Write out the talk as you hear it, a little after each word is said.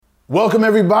Welcome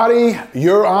everybody.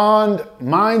 You're on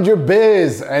Mind Your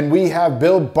Biz, and we have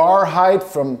Bill Barhydt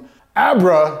from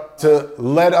Abra to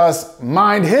let us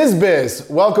mind his biz.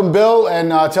 Welcome, Bill, and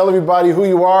tell everybody who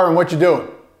you are and what you're doing.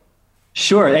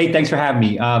 Sure. Hey, thanks for having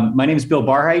me. My name is Bill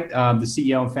Barhydt. I'm the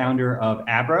CEO and founder of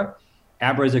Abra.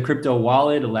 Abra is a crypto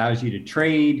wallet, allows you to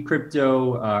trade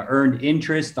crypto, earn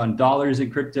interest on dollars in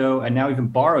crypto, and now even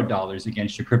borrow dollars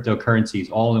against your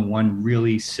cryptocurrencies, all in one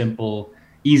really simple,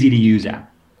 easy to use app.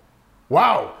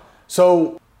 Wow.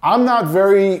 So I'm not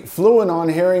very fluent on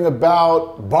hearing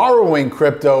about borrowing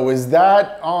crypto. Is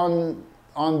that on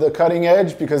the cutting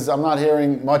edge? Because I'm not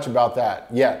hearing much about that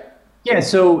yet. Yeah,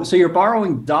 so you're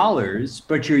borrowing dollars,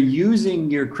 but you're using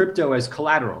your crypto as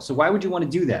collateral. So why would you want to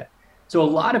do that? So a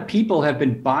lot of people have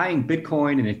been buying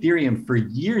Bitcoin and Ethereum for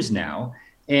years now,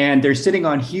 and they're sitting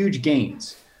on huge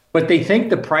gains. But they think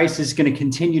the price is going to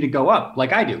continue to go up,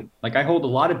 like I do. Like I hold a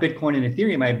lot of Bitcoin and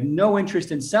Ethereum. I have no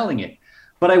interest in selling it.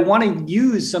 But I want to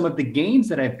use some of the gains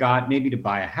that I've got maybe to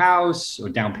buy a house or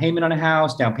down payment on a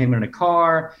house, down payment on a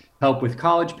car, help with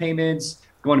college payments,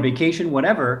 go on a vacation,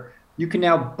 whatever. You can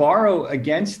now borrow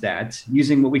against that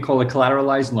using what we call a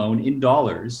collateralized loan in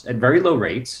dollars at very low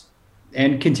rates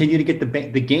and continue to get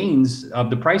the gains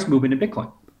of the price movement in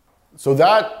Bitcoin. So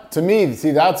that, to me, see,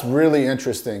 that's really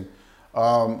interesting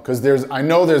because I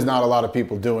know there's not a lot of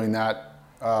people doing that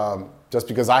just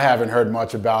because I haven't heard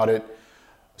much about it.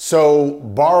 So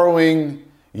borrowing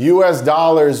US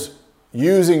dollars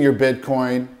using your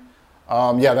Bitcoin,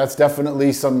 yeah, that's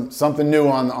definitely something new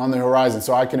on the horizon.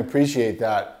 So I can appreciate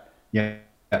that. Yeah.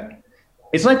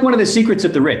 It's like one of the secrets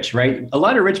of the rich, right? A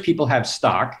lot of rich people have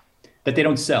stock that they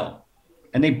don't sell,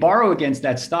 and they borrow against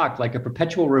that stock like a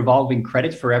perpetual revolving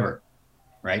credit forever,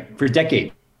 right? For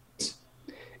decades.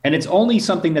 And it's only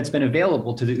something that's been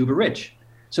available to the uber rich.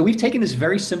 So we've taken this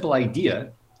very simple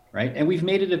idea, right? And we've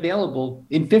made it available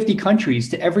in 50 countries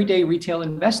to everyday retail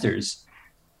investors.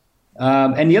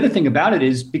 And the other thing about it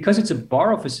is because it's a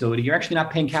borrow facility, you're actually not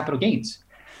paying capital gains.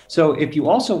 So if you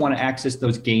also want to access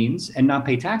those gains and not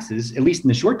pay taxes, at least in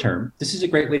the short term, this is a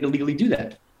great way to legally do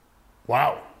that.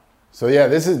 Wow. So yeah,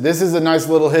 this is a nice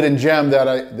little hidden gem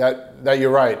that you're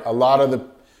right. A lot of the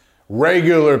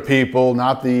regular people,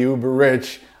 not the uber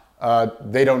rich,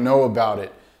 they don't know about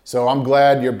it. So I'm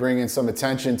glad you're bringing some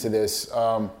attention to this.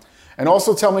 And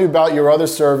also tell me about your other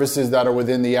services that are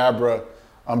within the Abra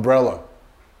umbrella.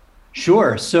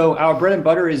 Sure. So our bread and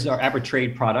butter is our Abra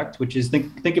Trade product, which is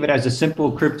think of it as a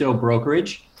simple crypto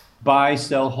brokerage. Buy,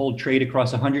 sell, hold, trade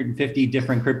across 150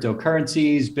 different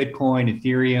cryptocurrencies, Bitcoin,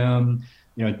 Ethereum,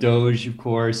 Doge, of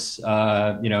course,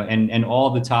 and all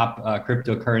the top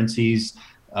cryptocurrencies,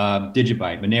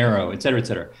 Digibyte, Monero, et cetera, et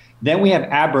cetera. Then we have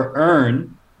Abra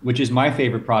Earn, which is my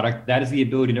favorite product. That is the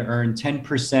ability to earn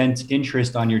 10%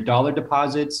 interest on your dollar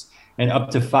deposits and up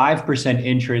to 5%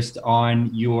 interest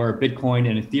on your Bitcoin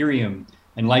and Ethereum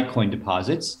and Litecoin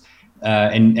deposits.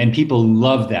 And people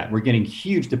love that. We're getting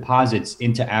huge deposits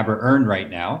into Abra Earn right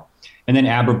now. And then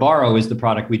Abra Borrow is the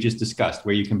product we just discussed,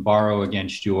 where you can borrow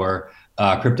against your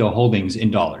crypto holdings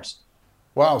in dollars.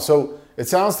 Wow. So it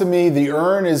sounds to me the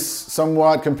Earn is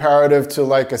somewhat comparative to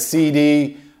like a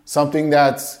CD, something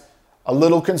that's a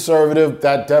little conservative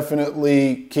that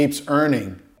definitely keeps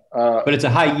earning. But it's a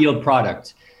high yield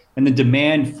product. And the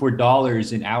demand for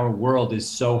dollars in our world is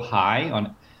so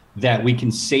high that we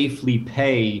can safely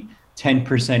pay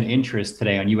 10% interest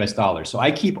today on US dollars. So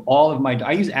I keep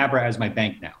I use Abra as my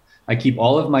bank now. I keep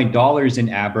all of my dollars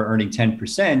in Abra earning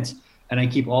 10%, and I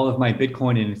keep all of my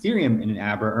Bitcoin and Ethereum in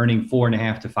Abra earning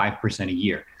 4.5% to 5% a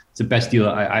year. It's the best deal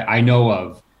I know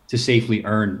of to safely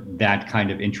earn that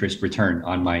kind of interest return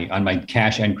on my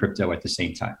cash and crypto at the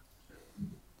same time.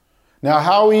 Now,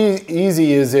 how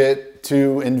easy is it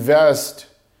to invest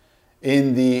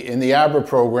in the Abra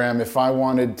program if I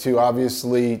wanted to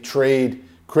obviously trade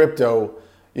crypto?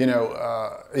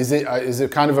 Is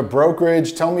it kind of a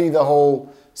brokerage? Tell me the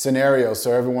whole scenario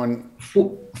so everyone.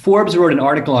 Forbes wrote an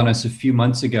article on us a few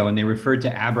months ago, and they referred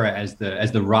to Abra as the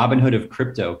Robinhood of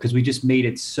crypto because we just made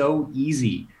it so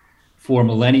easy for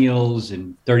millennials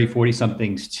and 30, 40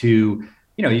 somethings to,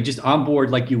 you just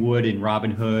onboard like you would in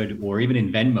Robinhood or even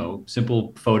in Venmo,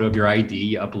 simple photo of your ID,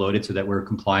 you upload it so that we're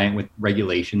compliant with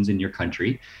regulations in your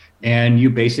country. And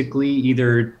you basically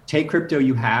either take crypto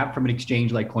you have from an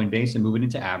exchange like Coinbase and move it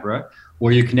into Abra,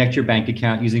 or you connect your bank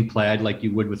account using Plaid like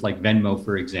you would with like Venmo,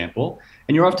 for example,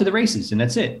 and you're off to the races and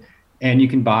that's it. And you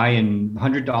can buy in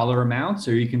 $100 amounts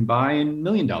or you can buy in $1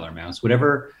 million amounts,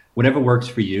 whatever works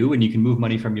for you. And you can move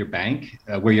money from your bank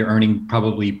where you're earning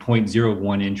probably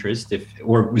 0.01 interest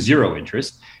or zero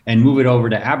interest and move it over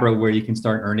to Abra where you can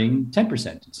start earning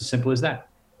 10%. It's as simple as that.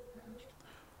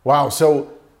 Wow.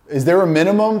 So Is there a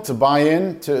minimum to buy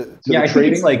in to Yeah, the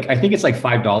trading? I think it's like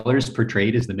 $5 per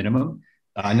trade is the minimum,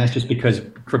 and that's just because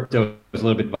crypto is a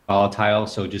little bit volatile.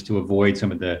 So just to avoid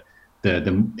some of the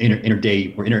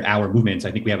inter-day or inter-hour movements,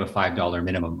 I think we have a $5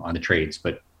 minimum on the trades.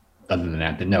 But other than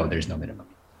that, then no, there's no minimum.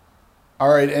 All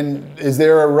right, and is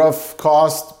there a rough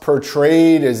cost per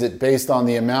trade? Is it based on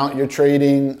the amount you're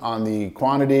trading, on the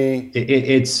quantity?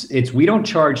 It's we don't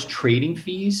charge trading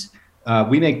fees.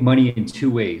 We make money in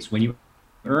two ways. When you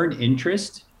earn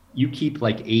interest, you keep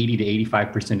like 80 to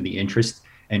 85% of the interest,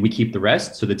 and we keep the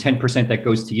rest. So the 10% that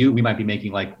goes to you, we might be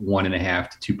making like 1.5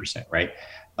 to 2%, right,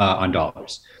 on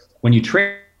dollars. When you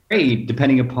trade,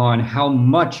 depending upon how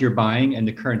much you're buying and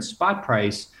the current spot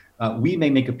price, we may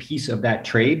make a piece of that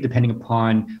trade depending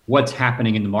upon what's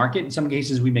happening in the market. In some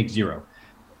cases, we make zero,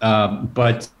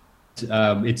 but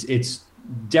it's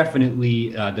definitely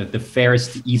the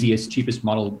fairest, easiest, cheapest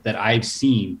model that I've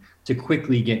seen to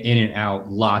quickly get in and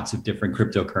out lots of different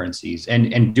cryptocurrencies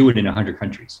and do it in 100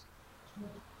 countries.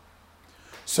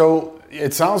 So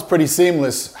it sounds pretty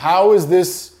seamless. How is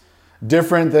this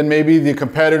different than maybe the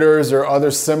competitors or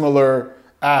other similar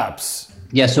apps?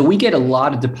 Yeah, so we get a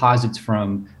lot of deposits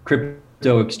from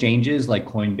crypto exchanges like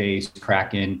Coinbase,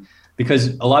 Kraken,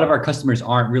 because a lot of our customers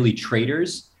aren't really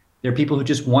traders. They're people who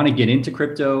just want to get into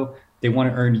crypto. They want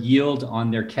to earn yield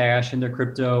on their cash and their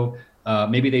crypto.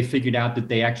 Maybe they figured out that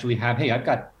they actually have, hey, I've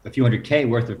got a few $100K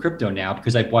worth of crypto now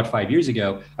because I bought 5 years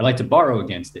ago. I'd like to borrow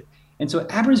against it. And so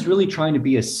Abra is really trying to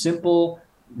be a simple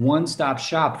one-stop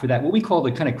shop for that, what we call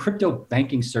the kind of crypto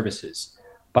banking services.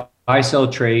 Buy,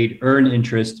 sell, trade, earn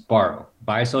interest, borrow.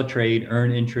 Buy, sell, trade,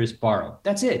 earn interest, borrow.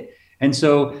 That's it. And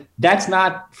so that's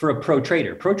not for a pro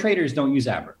trader. Pro traders don't use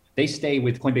Abra. They stay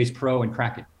with Coinbase Pro and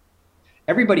Kraken.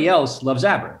 Everybody else loves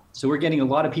Abra. So we're getting a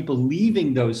lot of people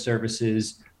leaving those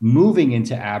services, moving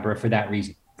into Abra for that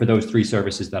reason, for those three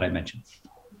services that I mentioned.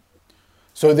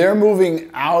 So they're moving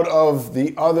out of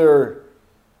the other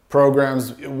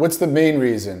programs. What's the main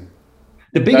reason?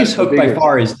 The biggest hook by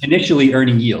far is initially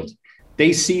earning yield.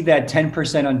 They see that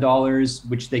 10% on dollars,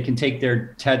 which they can take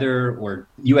their Tether or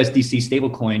USDC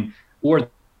stablecoin or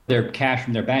their cash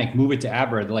from their bank, move it to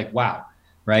Abra. They're like, wow,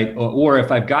 right? Or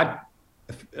if I've got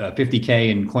 50K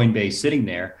in Coinbase sitting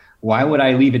there, why would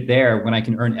I leave it there when I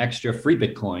can earn extra free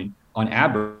Bitcoin on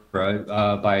Abra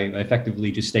by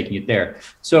effectively just staking it there?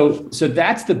 So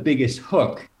that's the biggest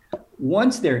hook.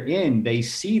 Once they're in, they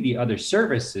see the other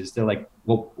services. They're like,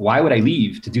 well, why would I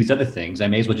leave to do these other things? I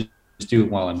may as well just do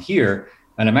it while I'm here,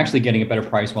 and I'm actually getting a better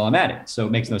price while I'm at it. So it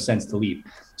makes no sense to leave.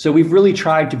 So we've really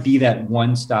tried to be that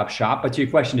one-stop shop. But to your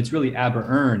question, it's really Abra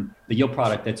Earn, the yield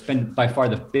product, that's been by far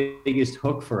the biggest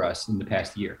hook for us in the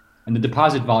past year. And the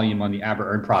deposit volume on the Abra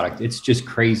Earn product, it's just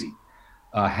crazy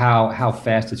how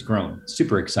fast it's grown.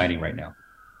 Super exciting right now.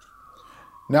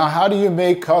 Now, how do you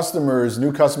make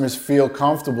new customers feel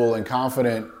comfortable and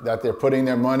confident that they're putting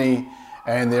their money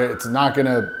and it's not going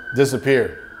to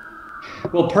disappear?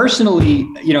 Well, personally,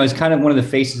 as kind of one of the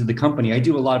faces of the company, I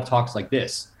do a lot of talks like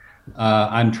this.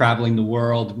 I'm traveling the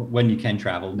world when you can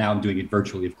travel. Now I'm doing it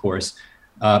virtually, of course,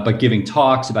 but giving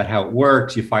talks about how it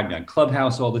works. You find me on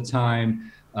Clubhouse all the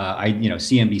time.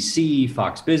 CNBC,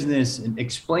 Fox Business, and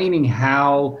explaining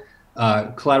how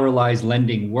collateralized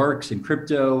lending works in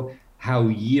crypto, how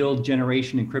yield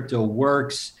generation in crypto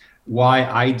works, why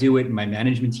I do it and my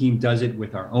management team does it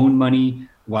with our own money,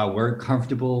 while we're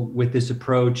comfortable with this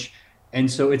approach. And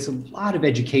so it's a lot of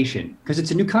education because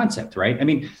it's a new concept, right? I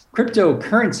mean,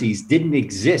 cryptocurrencies didn't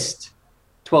exist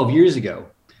 12 years ago.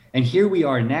 And here we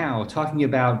are now talking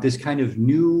about this kind of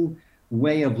new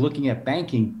way of looking at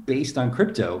banking based on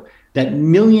crypto that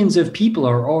millions of people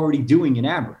are already doing in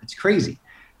Abra. It's crazy.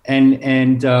 And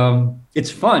it's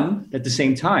fun at the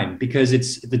same time because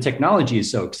the technology is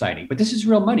so exciting, but this is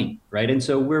real money, right? And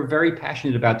so we're very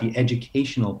passionate about the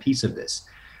educational piece of this.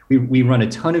 We run a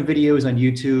ton of videos on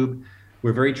YouTube.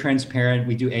 We're very transparent.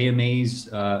 We do AMAs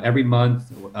every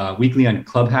month, weekly on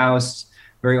Clubhouse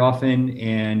very often.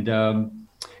 And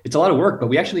it's a lot of work, but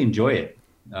we actually enjoy it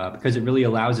because it really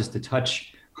allows us to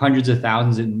touch hundreds of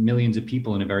thousands and millions of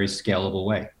people in a very scalable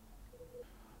way.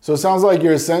 So it sounds like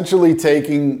you're essentially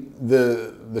taking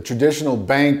the traditional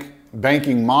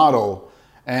banking model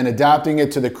and adapting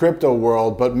it to the crypto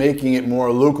world, but making it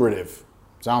more lucrative.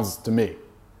 Sounds to me.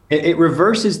 It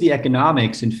reverses the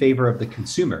economics in favor of the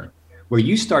consumer, where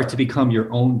you start to become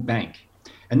your own bank.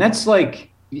 And that's like,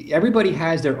 everybody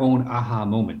has their own aha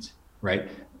moment, right?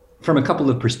 From a couple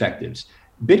of perspectives.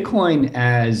 Bitcoin,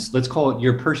 as let's call it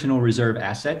your personal reserve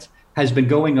asset, has been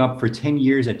going up for 10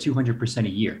 years at 200% a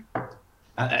year.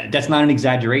 That's not an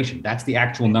exaggeration. That's the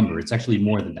actual number. It's actually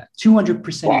more than that,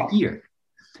 200% a year.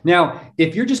 Now,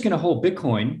 if you're just going to hold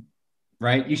Bitcoin,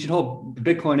 right, you should hold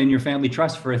Bitcoin in your family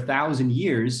trust for 1,000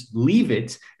 years, leave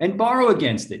it and borrow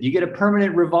against it. You get a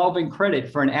permanent revolving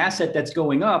credit for an asset that's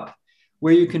going up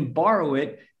where you can borrow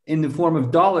it in the form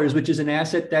of dollars, which is an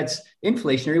asset that's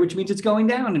inflationary, which means it's going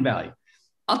down in value.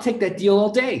 I'll take that deal all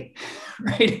day,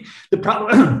 right? The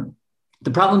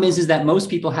problem is that most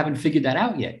people haven't figured that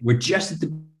out yet. We're just at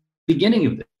the beginning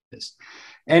of this.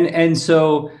 And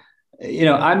so,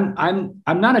 I'm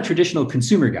not a traditional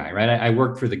consumer guy, right? I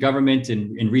worked for the government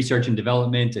in research and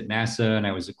development at NASA, and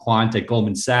I was a quant at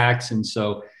Goldman Sachs. And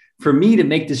so for me to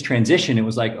make this transition, it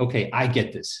was like, okay, I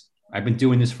get this. I've been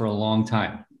doing this for a long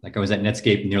time. Like I was at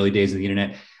Netscape in the early days of the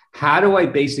internet. How do I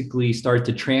basically start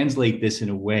to translate this in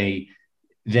a way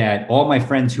that all my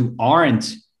friends who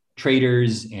aren't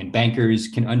traders and bankers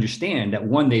can understand that,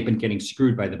 one, they've been getting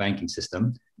screwed by the banking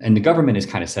system, and the government has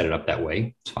kind of set it up that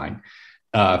way. It's fine.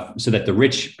 So that the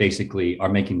rich basically are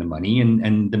making the money,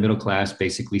 and the middle class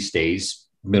basically stays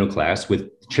middle class with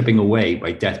chipping away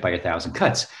by death by 1,000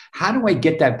 cuts. How do I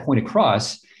get that point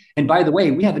across? And by the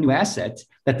way, we have a new asset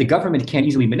that the government can't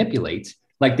easily manipulate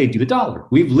like they do the dollar.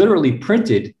 We've literally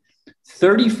printed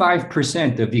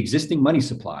 35% of the existing money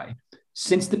supply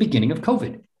since the beginning of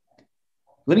COVID.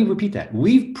 Let me repeat that.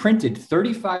 We've printed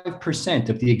 35%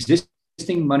 of the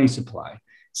existing money supply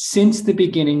since the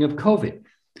beginning of COVID.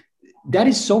 That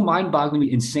is so mind-bogglingly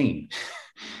insane,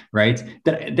 right?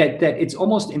 That it's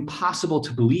almost impossible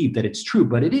to believe that it's true,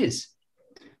 but it is.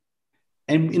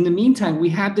 And in the meantime, we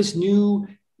have this new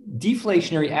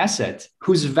deflationary asset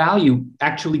whose value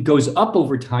actually goes up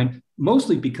over time,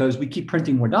 mostly because we keep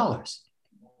printing more dollars,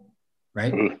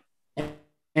 right?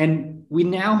 And we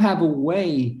now have a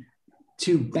way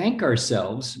to bank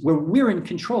ourselves where we're in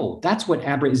control. That's what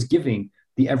Abra is giving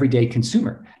the everyday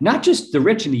consumer, not just the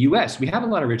rich in the US. We have a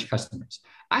lot of rich customers.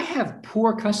 I have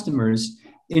poor customers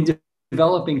in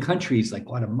developing countries like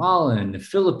Guatemala and the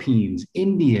Philippines,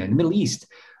 India, and the Middle East,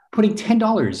 putting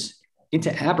 $10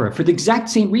 into Abra for the exact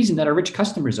same reason that our rich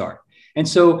customers are. And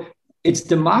so it's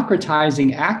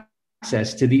democratizing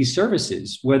access to these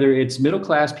services, whether it's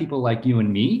middle-class people like you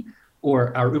and me,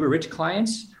 or our uber rich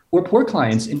clients, or poor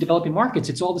clients in developing markets.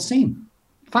 It's all the same,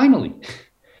 finally.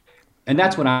 And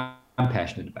that's what I'm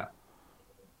passionate about.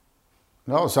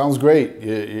 No, sounds great.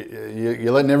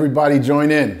 You're letting everybody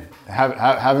join in,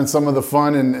 having some of the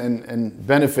fun and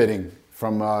benefiting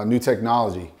from new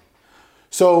technology.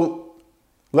 So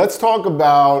let's talk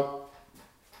about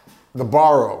the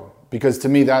borrow, because to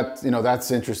me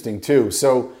that's interesting too.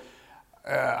 So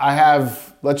I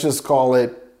have, let's just call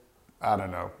it, I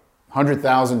don't know,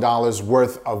 $100,000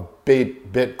 worth of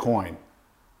Bitcoin,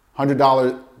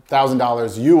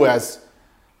 $100,000 US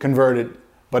converted,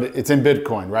 but it's in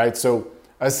Bitcoin, right? So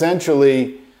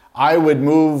essentially, I would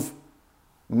move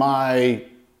my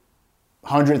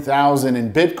 100,000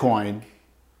 in Bitcoin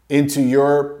into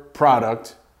your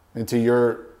product, into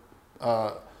your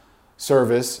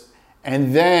service,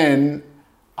 and then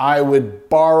I would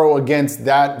borrow against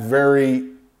that very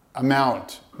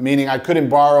amount, meaning I couldn't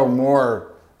borrow more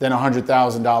than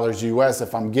 $100,000 US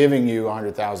if I'm giving you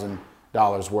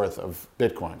 $100,000 worth of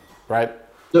Bitcoin, right?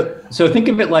 So think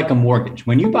of it like a mortgage.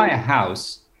 When you buy a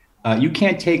house, you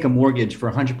can't take a mortgage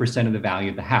for 100% of the value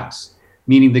of the house,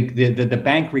 meaning the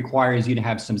bank requires you to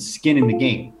have some skin in the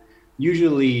game.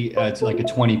 Usually it's like a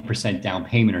 20% down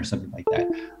payment or something like that.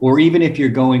 Or even if you're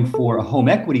going for a home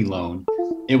equity loan,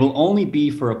 it will only be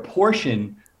for a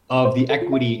portion of the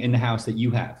equity in the house that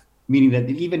you have. Meaning that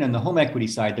even on the home equity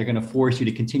side, they're going to force you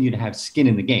to continue to have skin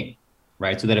in the game,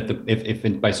 right? So that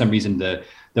if by some reason the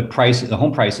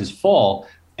home prices fall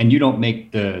and you don't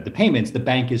make the payments, the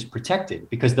bank is protected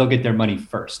because they'll get their money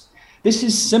first. This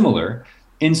is similar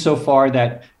insofar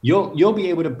that you'll be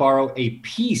able to borrow a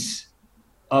piece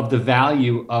of the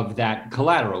value of that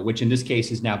collateral, which in this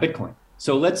case is now Bitcoin.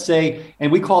 So let's say, and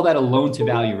we call that a loan to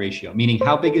value ratio, meaning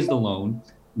how big is the loan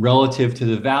relative to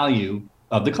the value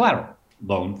of the collateral.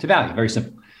 Loan to value, very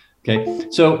simple. Okay,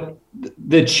 so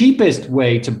the cheapest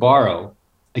way to borrow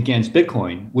against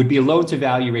Bitcoin would be a loan to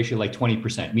value ratio like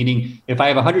 20%, meaning if I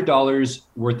have $100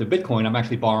 worth of Bitcoin, I'm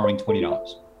actually borrowing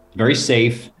 $20. Very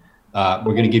safe. We're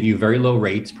going to give you very low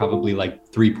rates, probably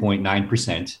like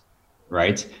 3.9%,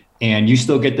 right? And you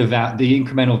still get the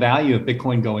incremental value of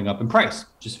Bitcoin going up in price,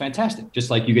 which is fantastic.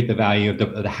 Just like you get the value of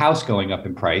the house going up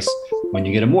in price when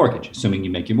you get a mortgage, assuming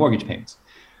you make your mortgage payments.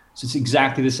 So it's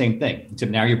exactly the same thing,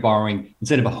 except now you're borrowing,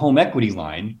 instead of a home equity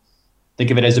line, think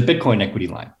of it as a Bitcoin equity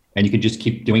line. And you can just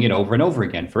keep doing it over and over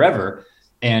again forever.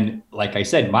 And like I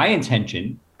said, my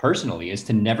intention personally is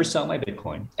to never sell my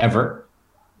Bitcoin, ever.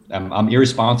 I'm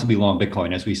irresponsibly long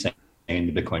Bitcoin, as we say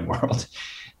in the Bitcoin world.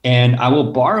 and I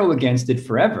will borrow against it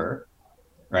forever,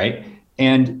 right?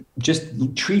 And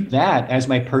just treat that as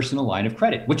my personal line of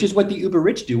credit, which is what the uber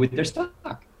rich do with their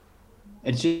stock.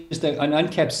 It's just an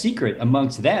unkept secret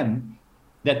amongst them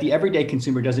that the everyday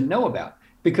consumer doesn't know about.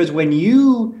 Because when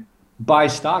you buy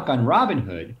stock on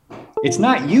Robinhood, it's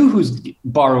not you who's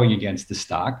borrowing against the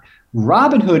stock.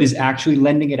 Robinhood is actually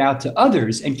lending it out to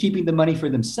others and keeping the money for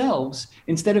themselves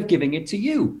instead of giving it to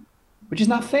you, which is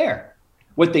not fair.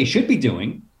 What they should be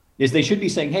doing is they should be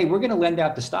saying, hey, we're going to lend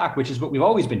out the stock, which is what we've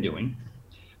always been doing,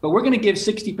 but we're going to give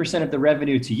 60% of the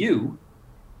revenue to you,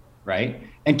 right?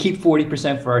 And keep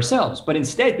 40% for ourselves. But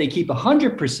instead, they keep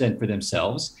 100% for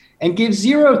themselves and give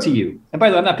zero to you. And by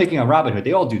the way, I'm not picking on Robinhood.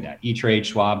 They all do that. E-Trade,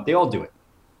 Schwab, they all do it.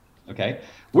 Okay.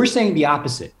 We're saying the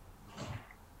opposite,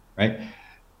 right?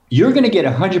 You're going to get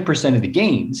 100% of the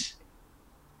gains.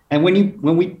 And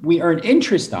when we earn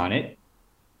interest on it,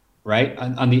 right,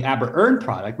 on the Aber Earn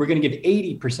product, we're going to give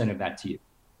 80% of that to you.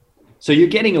 So you're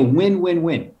getting a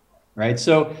win-win-win, right?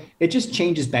 So it just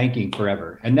changes banking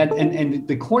forever. And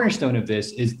the cornerstone of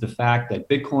this is the fact that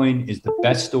Bitcoin is the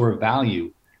best store of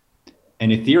value,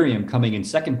 and Ethereum coming in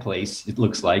second place, it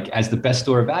looks like, as the best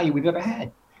store of value we've ever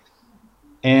had.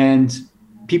 And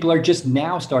people are just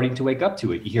now starting to wake up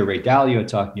to it. You hear Ray Dalio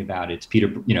talking about it. It's Peter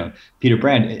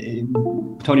Brand,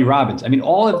 Tony Robbins. I mean,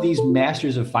 all of these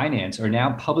masters of finance are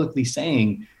now publicly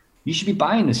saying you should be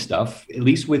buying this stuff, at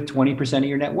least with 20% of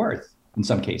your net worth in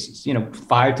some cases,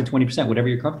 5 to 20%, whatever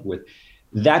you're comfortable with.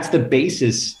 That's the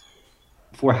basis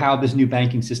for how this new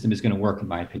banking system is going to work, in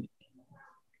my opinion.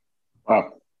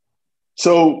 Wow.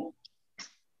 So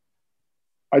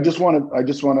I just want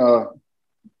to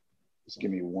just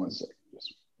give me 1 second.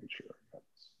 Just make sure I got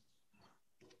this.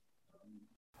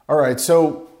 All right.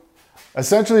 So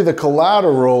essentially the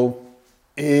collateral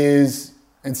is,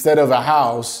 instead of a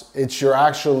house, it's your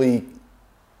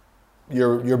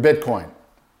Bitcoin.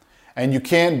 And you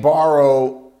can't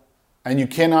borrow, and you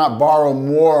cannot borrow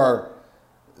more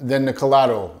than the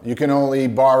collateral. You can only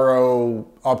borrow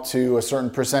up to a certain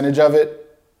percentage of it.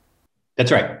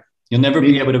 That's right. You'll never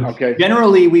be able to. Okay.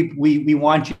 Generally, we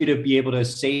want you to be able to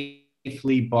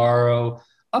safely borrow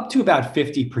up to about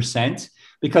 50%,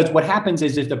 because what happens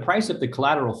is if the price of the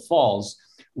collateral falls,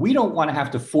 we don't want to have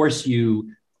to force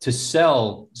you to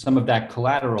sell some of that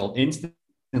collateral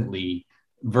instantly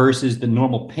versus the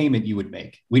normal payment you would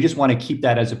make. We just want to keep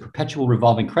that as a perpetual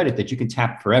revolving credit that you can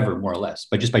tap forever, more or less,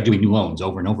 but just by doing new loans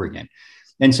over and over again.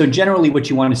 And so generally what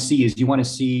you want to see is you want to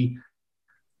see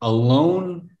a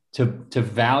loan to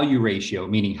value ratio,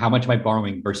 meaning how much am I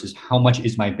borrowing versus how much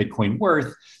is my Bitcoin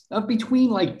worth, of between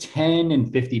like 10 and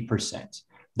 50%.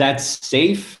 That's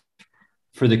safe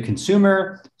for the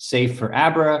consumer, safe for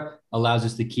Abra, allows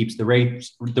us to keep the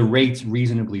rates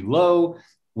reasonably low.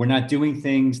 We're not doing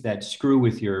things that screw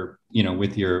with your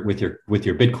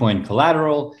Bitcoin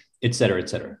collateral, et cetera, et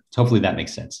cetera. So hopefully that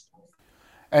makes sense.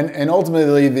 And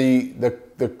ultimately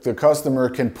the customer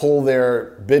can pull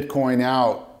their Bitcoin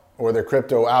out or their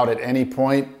crypto out at any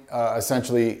point,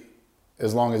 essentially,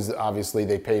 as long as obviously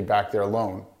they paid back their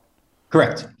loan.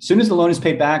 Correct. As soon as the loan is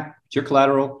paid back, it's your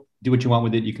collateral. Do what you want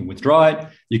with it. You can withdraw it.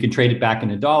 You can trade it back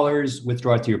into dollars,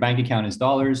 withdraw it to your bank account as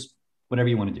dollars, whatever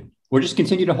you want to do. Or just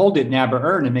continue to hold it in Aber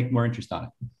Earn and make more interest on it.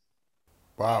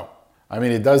 Wow. I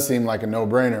mean, it does seem like a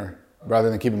no-brainer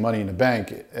rather than keeping money in the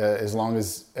bank, as long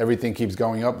as everything keeps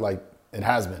going up like it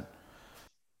has been.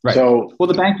 Right. So, well,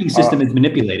 the banking system is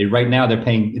manipulated. Right now, they're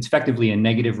paying, it's effectively a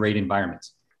negative rate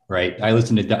environment, right? I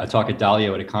listened to a talk at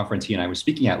Dalio at a conference he and I was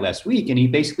speaking at last week, and he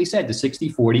basically said the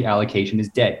 60-40 allocation is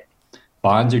dead.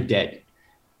 Bonds are dead,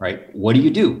 right? What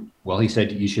do? Well, he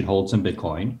said you should hold some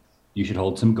Bitcoin. You should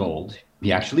hold some gold.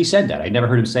 He actually said that. I never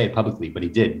heard him say it publicly, but he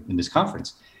did in this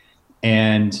conference.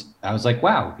 And I was like,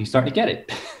 wow, he's starting to get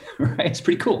it, right? It's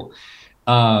pretty cool.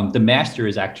 The master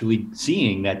is actually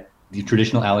seeing that the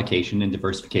traditional allocation and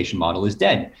diversification model is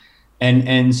dead.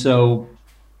 And so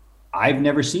I've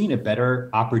never seen a better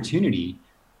opportunity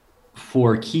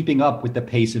for keeping up with the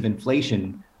pace of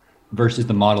inflation versus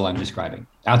the model I'm describing,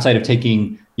 outside of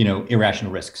taking,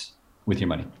 irrational risks with your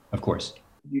money, of course.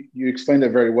 You explained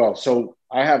that very well. So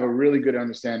I have a really good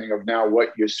understanding of now what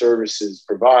your services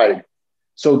provide.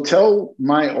 So tell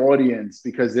my audience,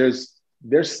 because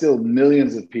there's still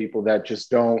millions of people that just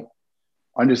don't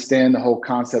understand the whole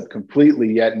concept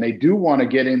completely yet, and they do want to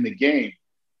get in the game.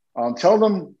 Tell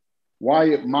them why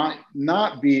it might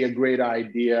not be a great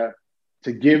idea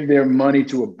to give their money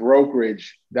to a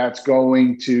brokerage that's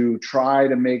going to try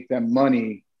to make them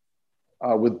money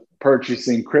with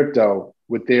purchasing crypto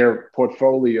with their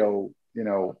portfolio,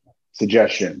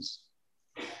 suggestions.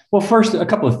 Well, first, a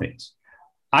couple of things.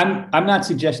 I'm not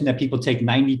suggesting that people take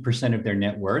 90% of their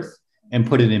net worth and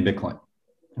put it in Bitcoin.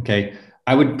 Okay.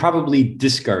 I would probably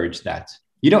discourage that.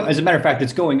 As a matter of fact,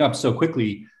 it's going up so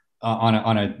quickly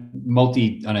on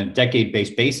a decade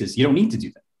based basis. You don't need to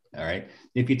do that. All right.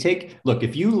 If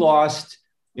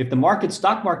the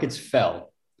stock markets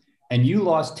fell and you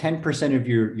lost 10% of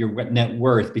your net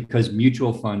worth because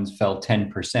mutual funds fell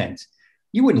 10%,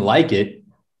 you wouldn't like it,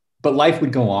 but life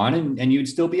would go on and you'd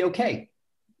still be okay.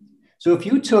 So if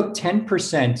you took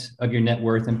 10% of your net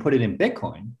worth and put it in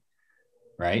Bitcoin,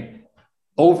 right?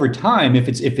 Over time, if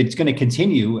it's going to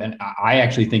continue, and I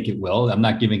actually think it will, I'm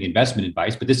not giving investment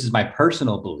advice, but this is my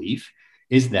personal belief,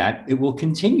 is that it will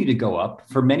continue to go up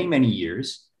for many, many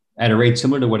years at a rate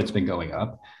similar to what it's been going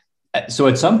up. So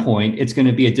at some point, it's going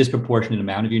to be a disproportionate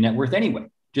amount of your net worth anyway,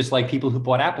 just like people who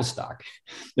bought Apple stock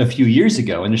a few years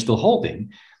ago and they're still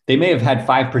holding. They may have had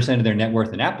 5% of their net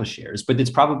worth in Apple shares, but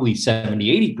it's probably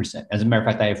 70, 80%. As a matter of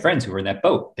fact, I have friends who are in that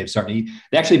boat. They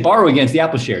actually borrow against the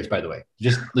Apple shares, by the way,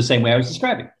 just the same way I was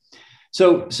describing.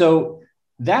 So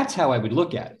that's how I would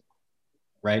look at it,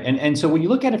 right? And so when you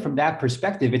look at it from that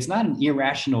perspective, it's not an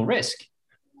irrational risk.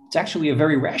 It's actually a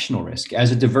very rational risk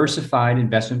as a diversified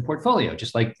investment portfolio,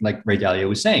 just like Ray Dalio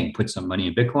was saying, put some money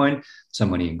in Bitcoin,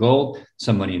 some money in gold,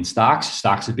 some money in stocks.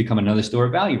 Stocks have become another store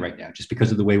of value right now, just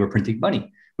because of the way we're printing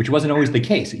money, which wasn't always the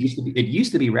case. It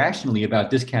used to be rationally about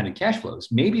discounted cash flows.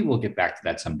 Maybe we'll get back to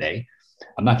that someday.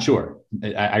 I'm not sure.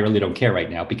 I really don't care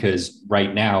right now, because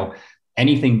right now,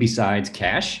 anything besides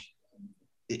cash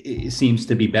it seems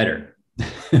to be better,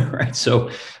 right? So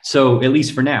at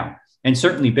least for now. And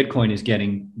certainly Bitcoin is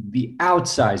getting the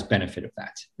outsized benefit of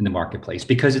that in the marketplace,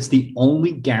 because it's the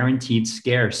only guaranteed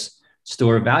scarce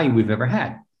store of value we've ever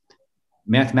had.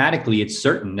 Mathematically, it's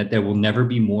certain that there will never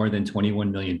be more than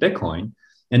 21 million Bitcoin.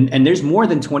 And there's more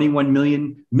than 21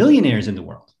 million millionaires in the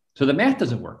world. So the math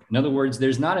doesn't work. In other words,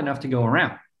 there's not enough to go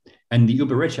around. And the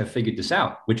uber rich have figured this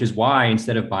out, which is why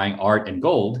instead of buying art and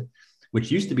gold,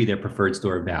 which used to be their preferred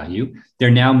store of value,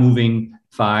 they're now moving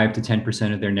 5 to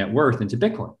 10% of their net worth into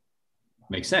Bitcoin.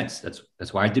 Makes sense.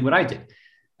 That's why I did what I did.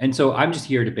 And so I'm just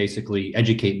here to basically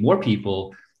educate more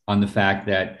people on the fact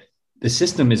that the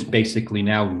system is basically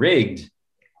now rigged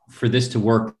for this to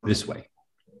work this way.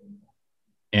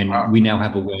 And we now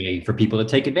have a way for people to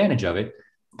take advantage of it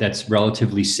that's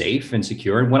relatively safe and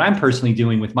secure. And what I'm personally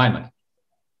doing with my money.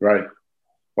 Right.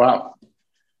 Wow.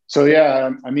 So,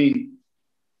 yeah, I mean,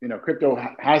 crypto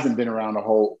hasn't been around a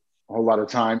whole lot of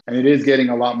time, and it is getting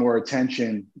a lot more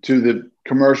attention to the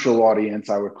commercial audience,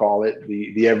 I would call it,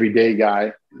 the everyday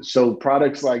guy. So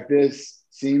products like this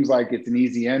seems like it's an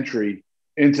easy entry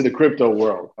into the crypto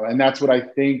world. And that's what I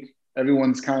think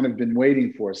everyone's kind of been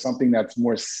waiting for, something that's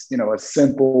more, a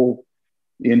simple,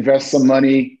 you invest some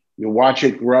money, you watch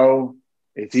it grow,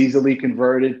 it's easily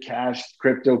converted, cash,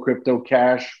 crypto,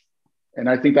 cash. And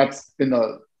I think that's been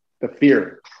the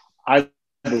fear, I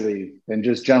believe, than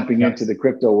just jumping into the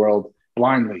crypto world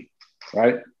blindly,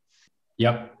 right?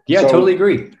 Yep. Yeah, totally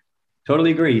agree.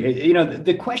 Totally agree.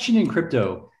 The question in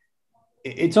crypto,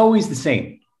 it's always the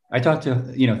same. I talk to,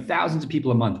 thousands of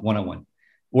people a month, one-on-one,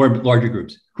 or larger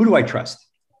groups. Who do I trust?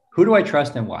 Who do I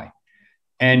trust and why?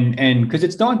 And because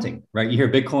it's daunting, right? You hear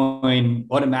Bitcoin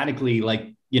automatically,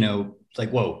 it's like,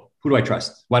 whoa, who do I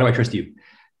trust? Why do I trust you?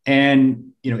 And,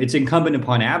 it's incumbent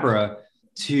upon Abra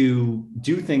to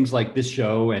do things like this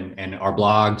show and our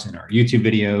blogs and our YouTube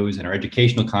videos and our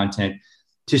educational content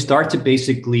to start to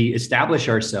basically establish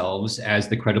ourselves as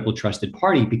the credible, trusted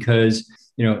party, because,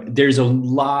 there's a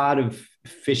lot of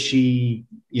fishy,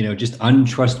 just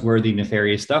untrustworthy,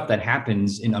 nefarious stuff that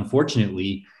happens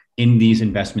unfortunately in these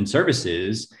investment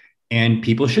services. And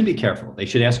people should be careful. They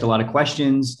should ask a lot of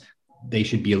questions. They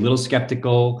should be a little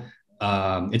skeptical.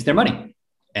 It's their money.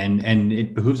 And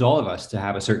it behooves all of us to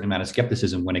have a certain amount of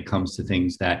skepticism when it comes to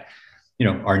things that,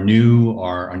 are new,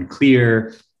 are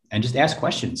unclear, and just ask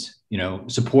questions.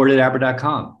 Support at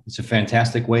Abra.com. It's a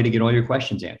fantastic way to get all your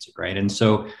questions answered, right? And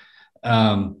so,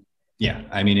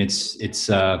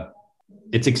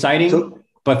 it's exciting,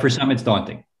 but for some it's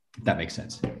daunting, if that makes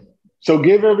sense. So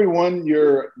give everyone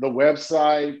the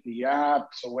website, the app,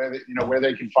 so where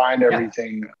they can find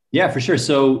everything. Yeah, for sure.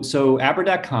 So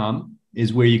Abra.com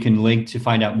is where you can link to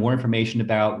find out more information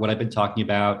about what I've been talking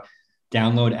about.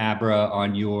 Download Abra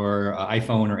on your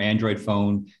iPhone or Android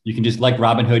phone. You can just, like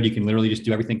Robinhood, you can literally just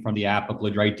do everything from the app,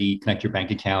 upload your ID, connect your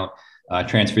bank account,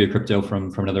 transfer your crypto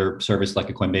from another service like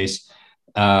a Coinbase.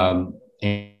 Or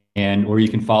you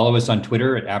can follow us on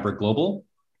Twitter at Abra Global.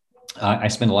 I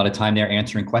spend a lot of time there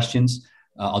answering questions.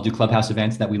 I'll do Clubhouse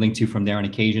events that we link to from there on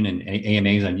occasion, and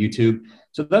AMAs on YouTube.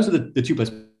 So those are the two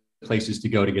places to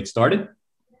go to get started.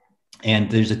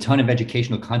 And there's a ton of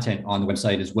educational content on the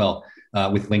website as well,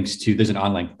 with links to, there's an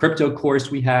online crypto course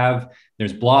we have.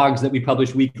 There's blogs that we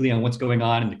publish weekly on what's going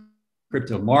on in the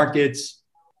crypto markets.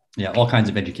 Yeah, all kinds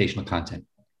of educational content.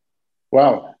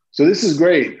 Wow. So this is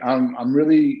great. I'm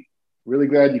really, really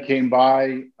glad you came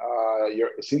by.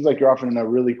 It seems like you're offering a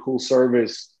really cool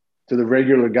service to the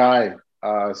regular guy,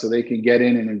 so they can get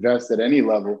in and invest at any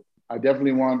level. I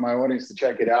definitely want my audience to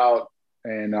check it out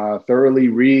and thoroughly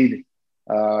read.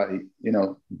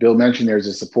 Bill mentioned there's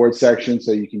a support section,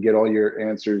 so you can get all your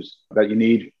answers that you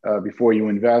need before you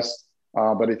invest.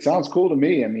 But it sounds cool to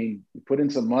me. I mean, you put in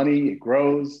some money, it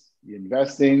grows, you're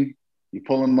investing, you're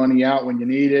pulling money out when you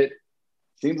need it.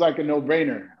 Seems like a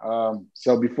no-brainer.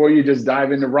 So before you just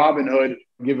dive into Robinhood,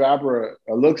 give Abra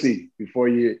a look-see before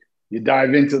you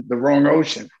dive into the wrong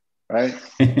ocean, right?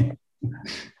 Thank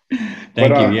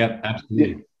you. Yep,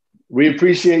 absolutely. We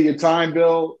appreciate your time,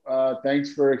 Bill.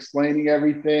 Thanks for explaining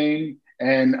everything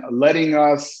and letting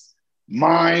us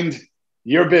mind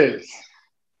your biz.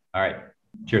 All right.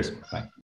 Cheers. Bye.